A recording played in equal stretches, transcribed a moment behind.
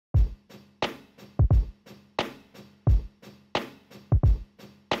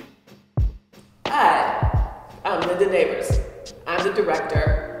I'm Linda Neighbors. I'm the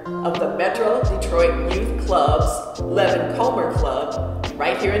director of the Metro Detroit Youth Club's Levin Comer Club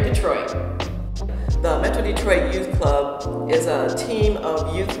right here in Detroit. The Metro Detroit Youth Club is a team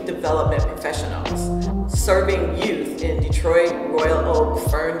of youth development professionals serving youth in Detroit, Royal Oak,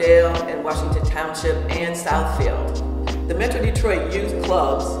 Ferndale, and Washington Township, and Southfield. The Metro Detroit Youth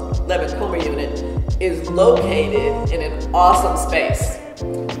Club's Levin Comer unit is located in an awesome space.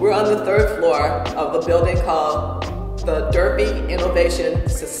 We're on the third floor of a building called the Durfee Innovation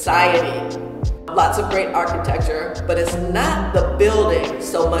Society. Lots of great architecture, but it's not the building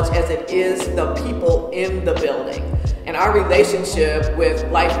so much as it is the people in the building. And our relationship with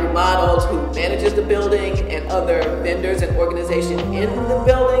Life Remodeled, who manages the building, and other vendors and organizations in the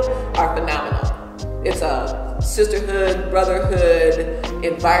building are phenomenal. It's a sisterhood, brotherhood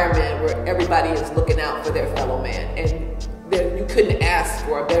environment where everybody is looking out for their fellow man. And you couldn't ask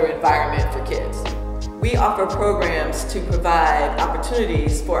for a better environment for kids. We offer programs to provide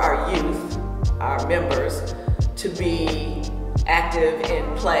opportunities for our youth, our members, to be active in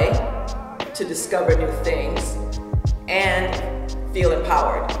play, to discover new things, and feel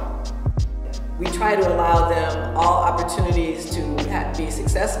empowered. We try to allow them all opportunities to be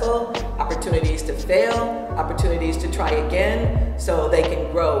successful, opportunities to fail, opportunities to try again, so they can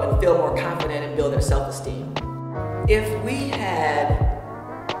grow and feel more confident and build their self-esteem. If we had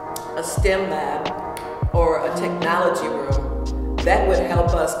a STEM lab or a technology room, that would help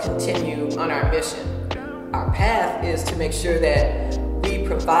us continue on our mission. Our path is to make sure that we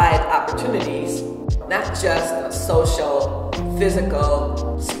provide opportunities, not just a social,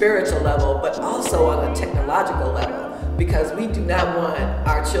 physical, spiritual level, but also on a technological level, because we do not want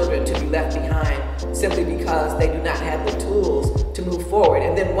our children to be left behind simply because they do not have the tools to move forward.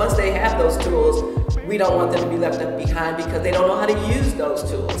 And then once they have those tools, we don't want them to be left behind because they don't know how to use those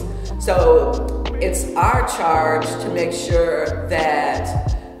tools. So it's our charge to make sure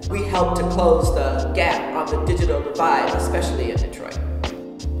that we help to close the gap on the digital divide, especially in Detroit.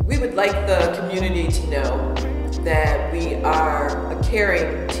 We would like the community to know that we are a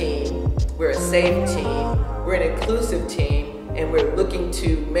caring team, we're a safe team, we're an inclusive team, and we're looking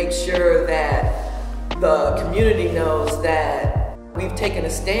to make sure that the community knows that we've taken a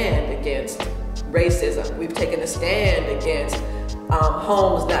stand against racism. We've taken a stand against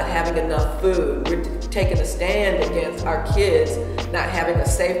homes not having enough food. We're taking a stand against our kids not having a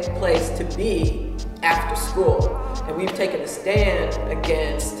safe place to be after school. And we've taken a stand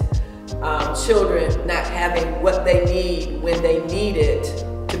against children not having what they need when they need it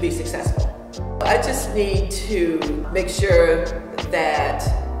to be successful. I just need to make sure that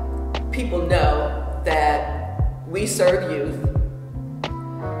people know that we serve youth,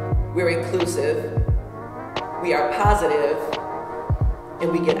 we're inclusive, we are positive,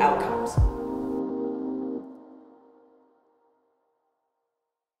 and we get outcomes.